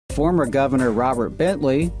Former Governor Robert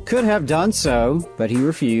Bentley could have done so, but he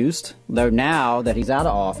refused. Though now that he's out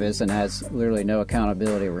of office and has literally no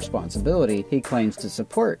accountability or responsibility, he claims to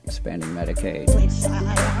support expanding Medicaid. Which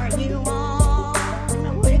side are you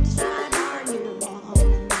on? Which side are you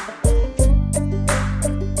on?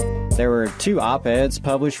 There were two op-eds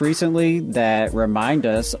published recently that remind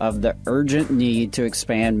us of the urgent need to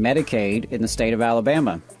expand Medicaid in the state of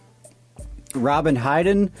Alabama. Robin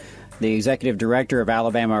Hayden, the executive director of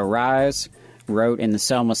Alabama Arise, wrote in the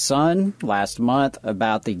Selma Sun last month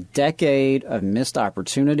about the decade of missed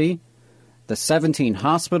opportunity, the 17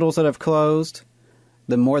 hospitals that have closed,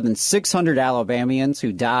 the more than 600 Alabamians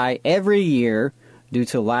who die every year due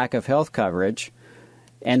to lack of health coverage,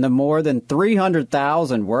 and the more than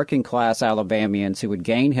 300,000 working-class Alabamians who would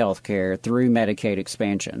gain health care through Medicaid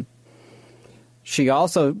expansion. She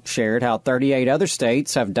also shared how 38 other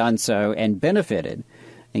states have done so and benefited,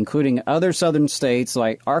 including other southern states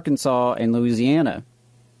like Arkansas and Louisiana.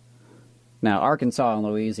 Now, Arkansas and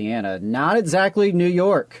Louisiana, not exactly New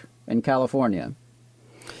York and California.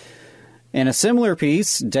 In a similar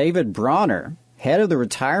piece, David Bronner, head of the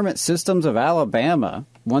Retirement Systems of Alabama,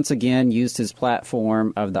 once again used his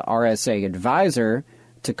platform of the RSA advisor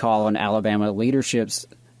to call on Alabama's leadership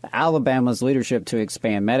to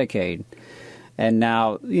expand Medicaid. And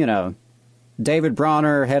now, David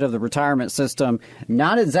Bronner, head of the retirement system,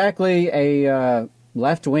 not exactly a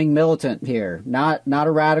left-wing militant here, not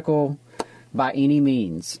a radical by any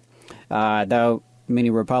means, though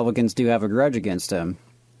many Republicans do have a grudge against him.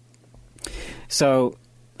 So,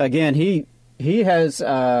 again, he has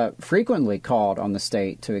frequently called on the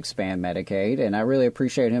state to expand Medicaid, and I really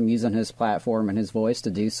appreciate him using his platform and his voice to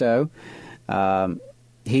do so.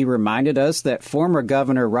 He reminded us that former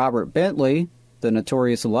Governor Robert Bentley, the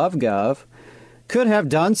notorious Love Gov, could have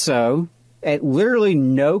done so at literally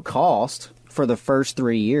no cost for the first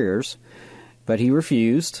 3 years, but he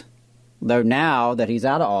refused. Though now that he's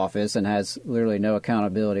out of office and has literally no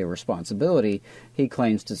accountability or responsibility, he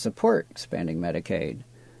claims to support expanding Medicaid.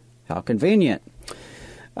 How convenient.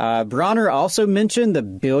 Bronner also mentioned the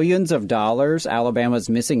billions of dollars Alabama's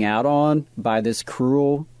missing out on by this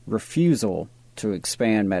cruel refusal to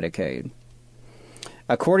expand Medicaid.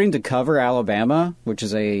 According to Cover Alabama, which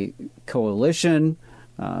is a coalition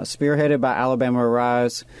spearheaded by Alabama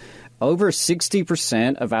Arise, over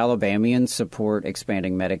 60% of Alabamians support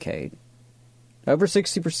expanding Medicaid. Over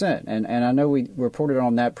 60%. And I know we reported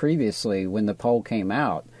on that previously when the poll came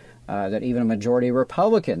out, that even a majority of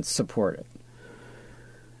Republicans support it.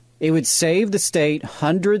 It would save the state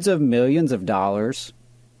hundreds of millions of dollars,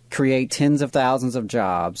 create tens of thousands of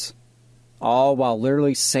jobs, all while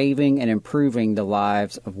literally saving and improving the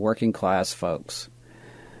lives of working-class folks.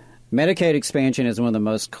 Medicaid expansion is one of the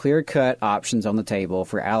most clear-cut options on the table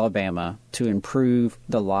for Alabama to improve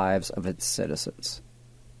the lives of its citizens.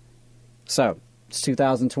 So, it's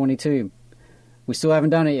 2022. We still haven't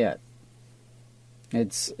done it yet.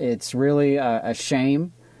 It's really a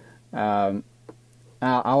shame. I'll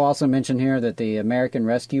also mention here that the American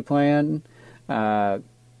Rescue Plan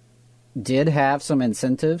did have some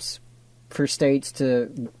incentives for states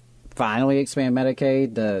to finally expand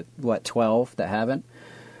Medicaid, the 12 that haven't.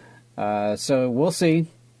 So we'll see.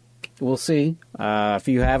 We'll see. If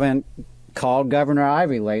you haven't called Governor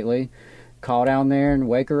Ivey lately, call down there and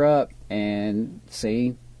wake her up and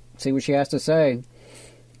see what she has to say.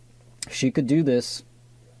 She could do this.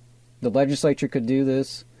 The legislature could do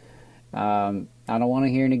this. I don't want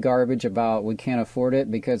to hear any garbage about we can't afford it,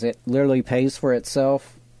 because it literally pays for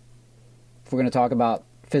itself. If we're going to talk about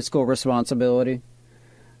fiscal responsibility.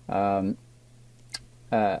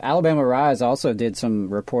 Alabama Rise also did some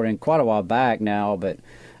reporting quite a while back now, but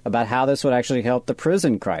about how this would actually help the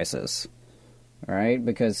prison crisis, right?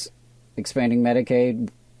 Because expanding Medicaid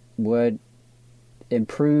would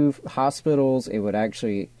improve hospitals. It would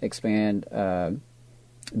actually expand,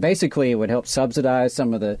 basically it would help subsidize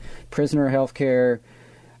some of the prisoner health care.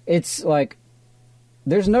 It's like,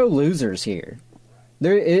 there's no losers here.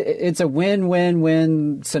 It's a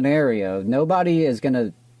win-win-win scenario. Nobody is going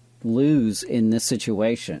to lose in this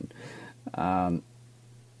situation,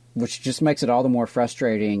 which just makes it all the more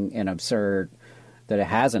frustrating and absurd that it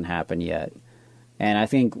hasn't happened yet. And I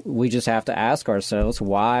think we just have to ask ourselves,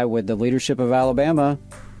 why would the leadership of Alabama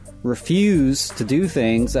refuse to do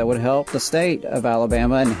things that would help the state of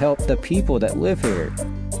Alabama and help the people that live here?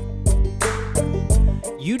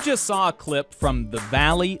 You just saw a clip from the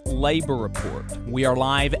Valley Labor Report. We are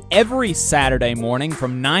live every Saturday morning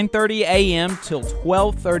from 9:30 a.m. till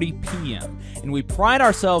 12:30 p.m. And we pride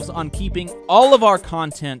ourselves on keeping all of our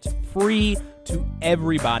content free to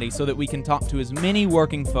everybody so that we can talk to as many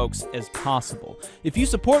working folks as possible. If you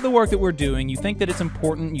support the work that we're doing, you think that it's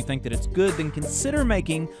important, you think that it's good, then consider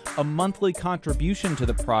making a monthly contribution to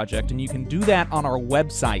the project, and you can do that on our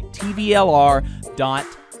website, tvlr.fm.